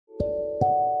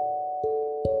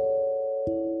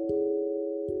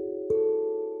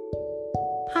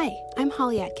Hi, I'm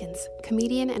Holly Atkins,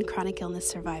 comedian and chronic illness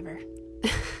survivor.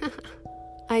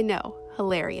 I know,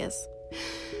 hilarious.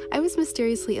 I was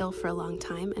mysteriously ill for a long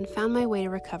time and found my way to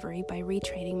recovery by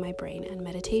retraining my brain and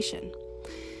meditation.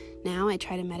 Now I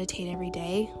try to meditate every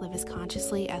day, live as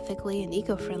consciously, ethically, and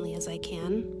eco-friendly as I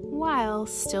can, while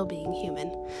still being human.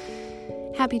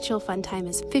 Happy Chill Fun Time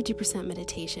is 50%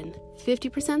 meditation,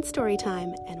 50% story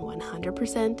time, and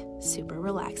 100% super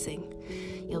relaxing.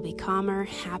 You'll be calmer,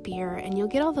 happier, and you'll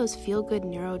get all those feel-good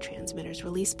neurotransmitters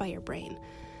released by your brain,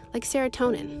 like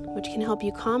serotonin, which can help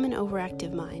you calm an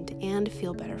overactive mind and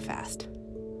feel better fast.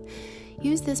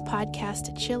 Use this podcast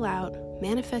to chill out,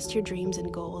 manifest your dreams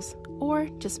and goals, or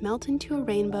just melt into a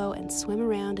rainbow and swim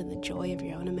around in the joy of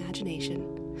your own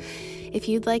imagination. If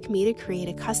you'd like me to create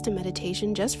a custom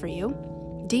meditation just for you,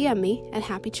 DM me at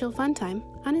Happy Chill Fun Time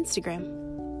on Instagram.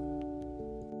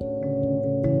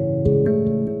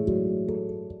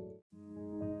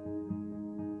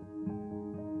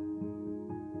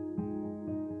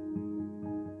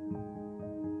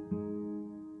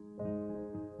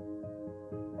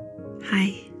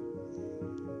 Hi.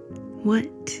 What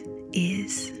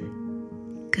is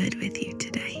good with you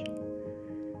today?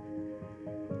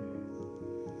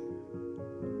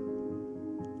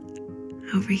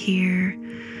 Over here,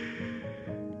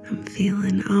 I'm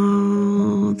feeling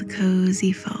all the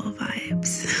cozy fall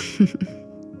vibes.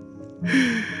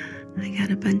 I got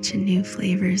a bunch of new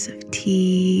flavors of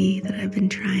tea that I've been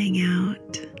trying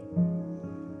out.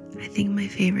 I think my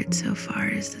favorite so far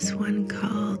is this one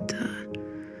called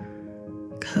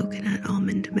coconut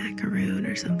almond macaroon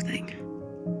or something.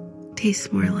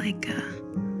 Tastes more like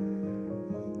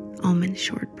almond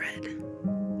shortbread.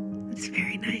 It's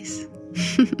very nice.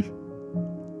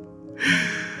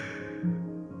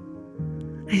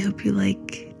 I hope you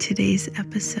like today's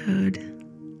episode.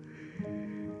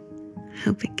 I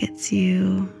hope it gets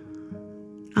you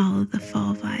all of the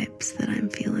fall vibes that I'm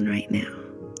feeling right now.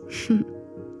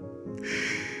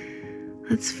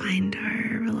 Let's find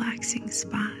our relaxing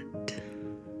spot.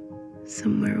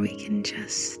 Somewhere we can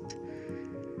just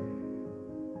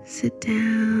sit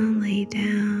down, lay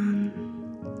down,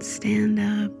 stand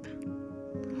up,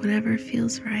 whatever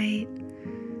feels right.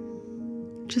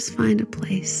 Just find a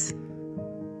place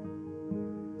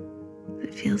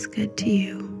that feels good to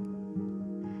you.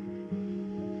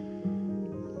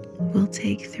 We'll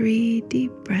take 3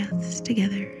 deep breaths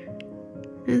together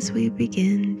as we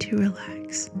begin to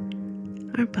relax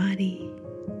our body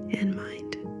and mind.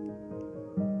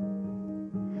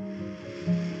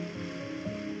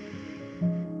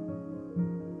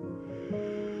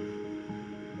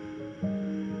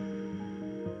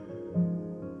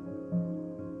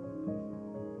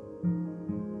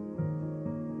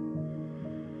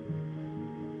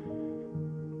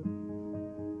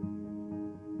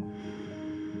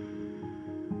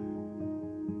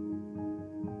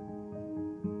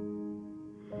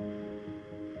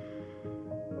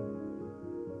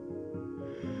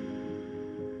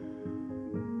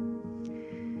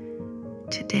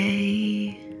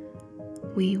 Today,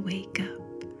 we wake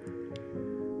up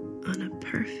on a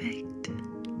perfect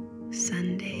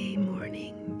Sunday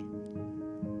morning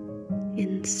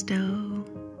in Stowe,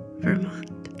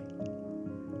 Vermont.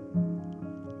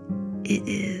 It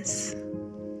is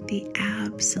the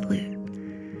absolute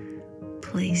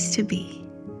place to be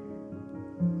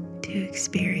to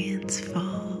experience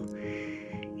fall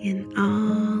in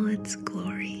all its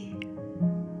glory.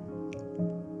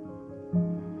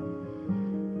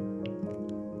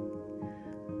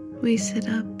 We sit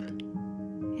up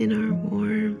in our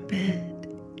warm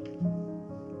bed,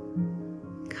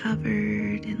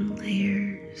 covered in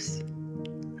layers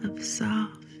of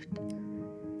soft,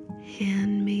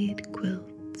 handmade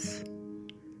quilts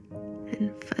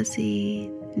and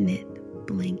fuzzy knit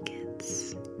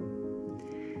blankets.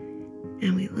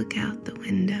 And we look out the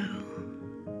window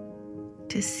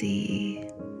to see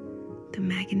the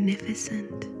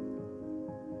magnificent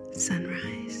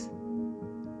sunrise.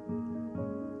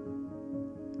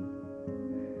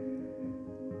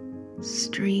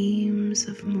 Streams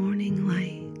of morning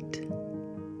light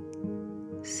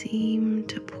seem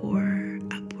to pour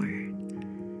upward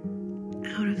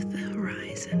out of the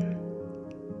horizon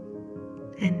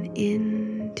and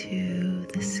into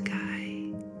the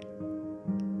sky,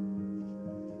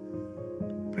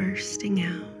 bursting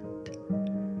out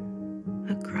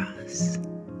across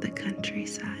the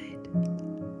countryside.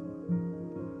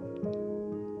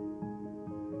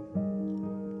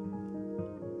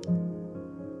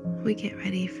 We get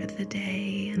ready for the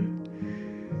day and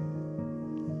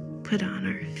put on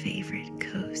our favorite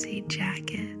cozy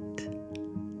jacket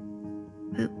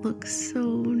that looks so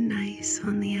nice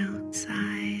on the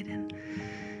outside and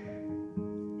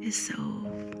is so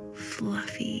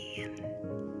fluffy and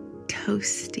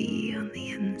toasty on the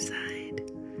inside.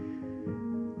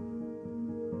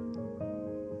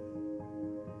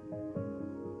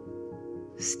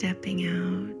 Stepping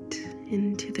out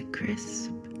into the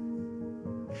crisp,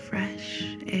 fresh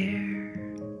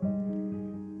air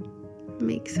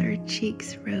makes our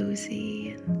cheeks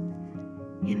rosy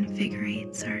and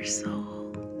invigorates our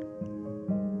soul.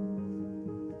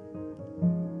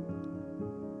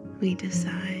 We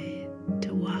decide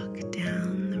to walk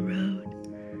down the road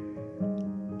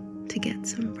to get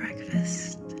some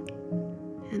breakfast,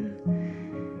 and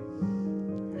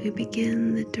we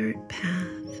begin the dirt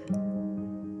path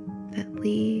that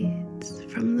leads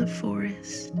from the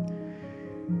forest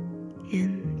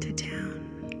into town.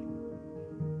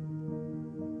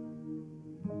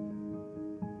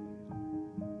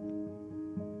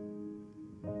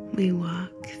 We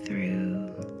walk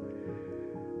through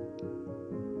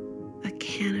a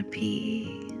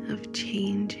canopy of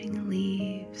changing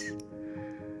leaves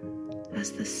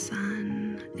as the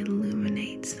sun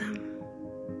illuminates them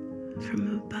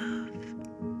from above.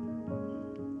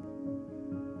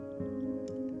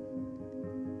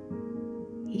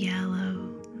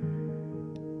 Yellow,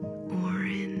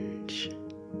 orange,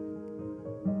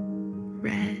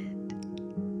 red,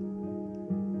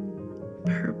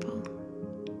 purple.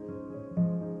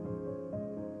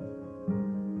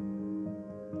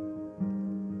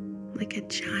 Like a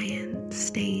giant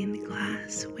stained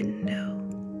glass window.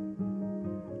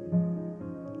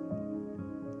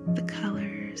 The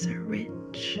colors are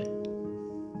rich,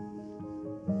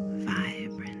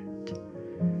 vibrant,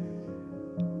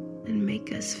 and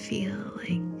make us feel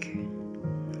like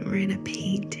we're in a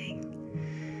painting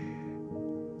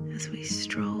as we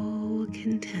stroll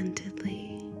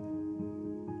contentedly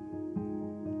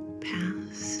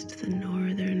past the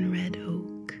northern red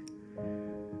oak,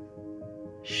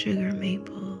 sugar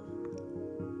maple,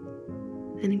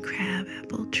 and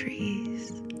crabapple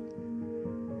trees,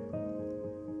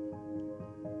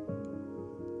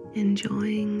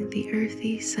 enjoying the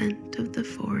earthy scent of the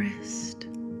forest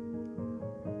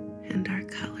and our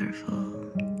colorful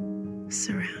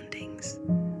surroundings.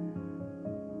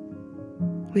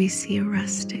 We see a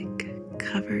rustic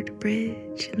covered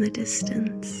bridge in the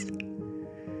distance.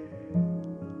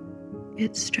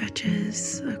 It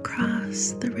stretches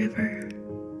across the river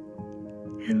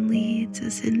and leads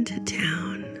us into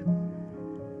town.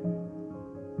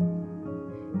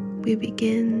 We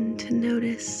begin to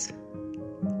notice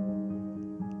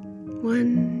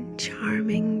one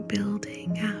charming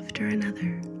building after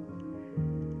another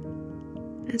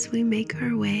as we make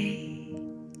our way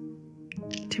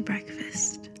to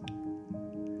breakfast.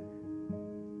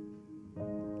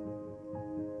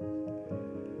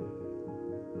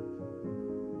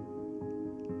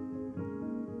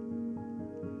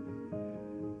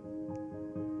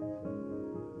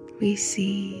 We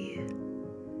see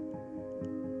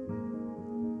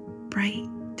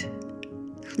bright,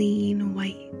 clean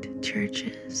white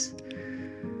churches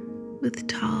with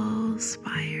tall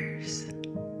spires.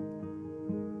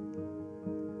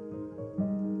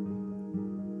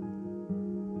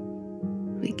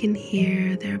 We can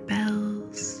hear their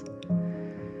bells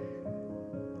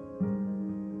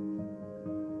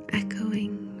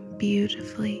echoing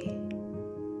beautifully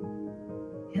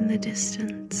in the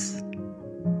distance.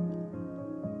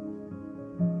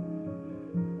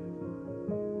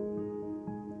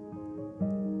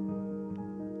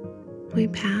 We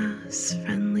pass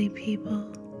friendly people,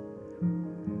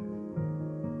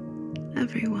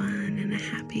 everyone in a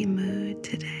happy mood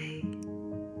today.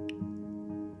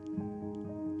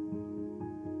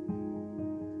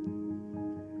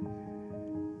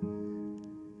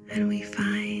 And we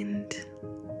find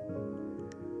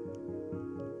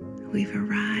we've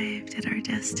arrived at our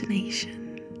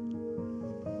destination,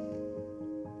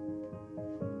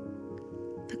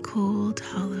 the Cold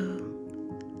Hollow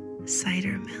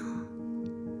Cider Mill.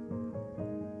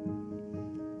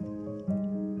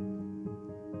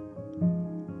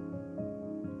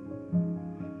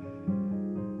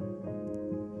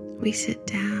 We sit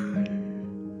down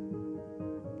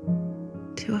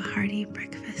to a hearty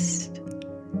breakfast,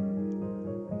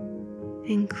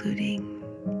 including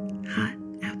hot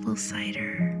apple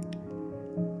cider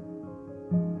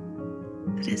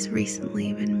that has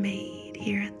recently been made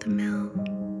here at the mill,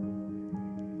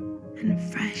 and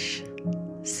fresh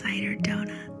cider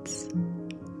donuts,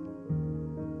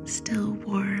 still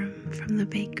warm from the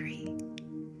bakery.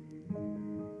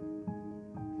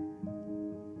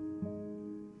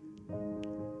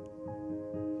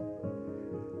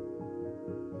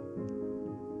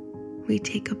 We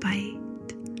take a bite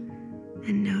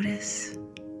and notice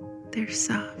their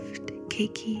soft,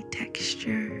 cakey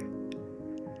texture,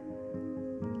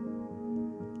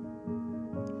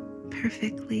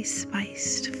 perfectly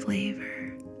spiced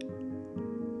flavor,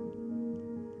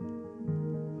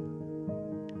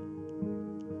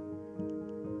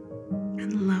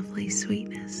 and lovely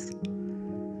sweetness.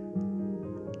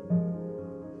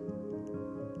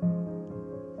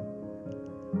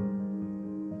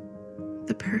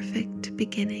 The perfect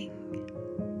beginning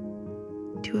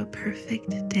to a perfect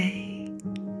day.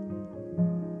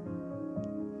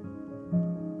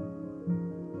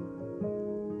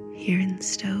 Here in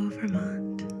Stowe,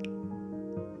 Vermont.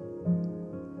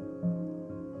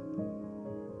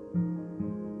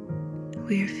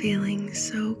 We are feeling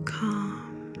so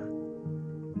calm,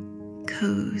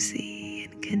 cozy,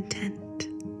 and content.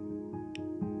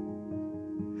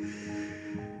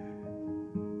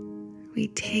 We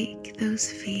take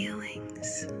those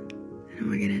feelings and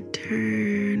we're going to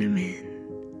turn them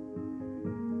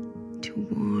in to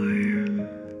warm,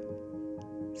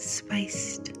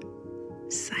 spiced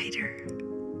cider.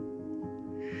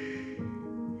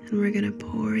 And we're going to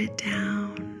pour it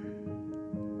down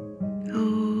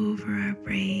over our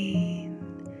brain,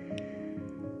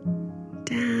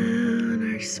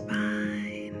 down our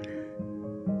spine,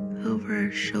 over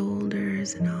our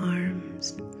shoulders and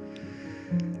arms,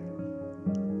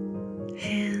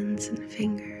 hands and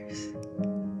fingers.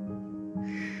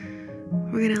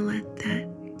 We're going to let that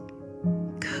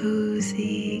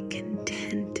cozy,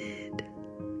 contented,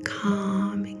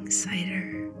 calming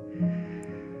cider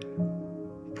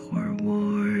pour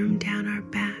warm down our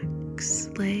backs,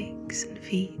 legs, and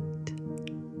feet,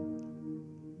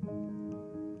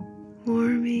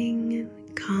 warming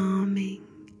and calming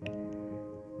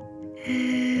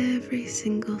every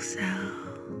single cell,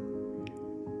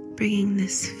 bringing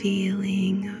this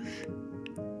feeling of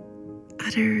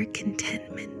utter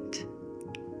contentment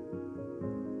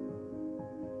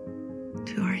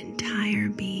to our entire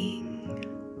being.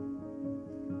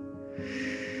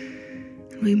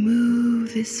 And we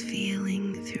move this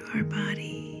feeling through our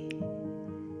body,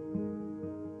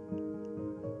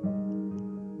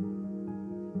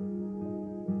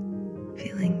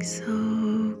 feeling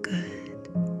so good,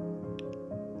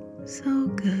 so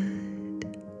good,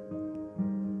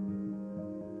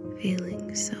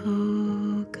 feeling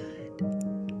so good.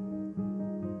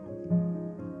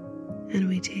 And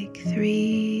we take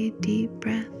 3 deep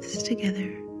breaths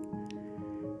together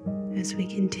as we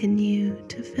continue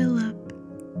to fill up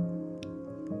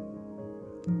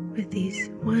with these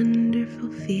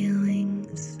wonderful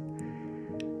feelings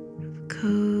of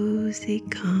cozy,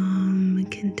 calm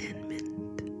contentment.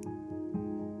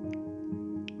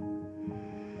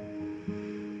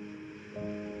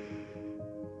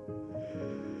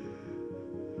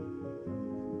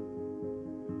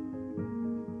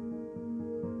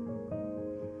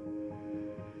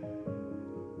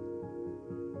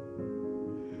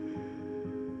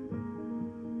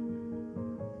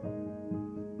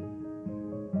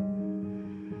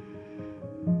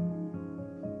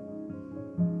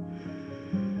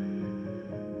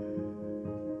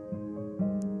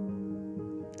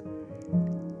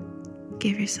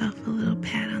 Give yourself a little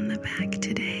pat on the back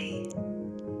today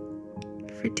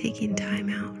for taking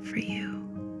time out for you.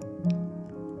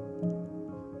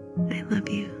 I love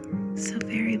you so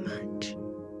very much.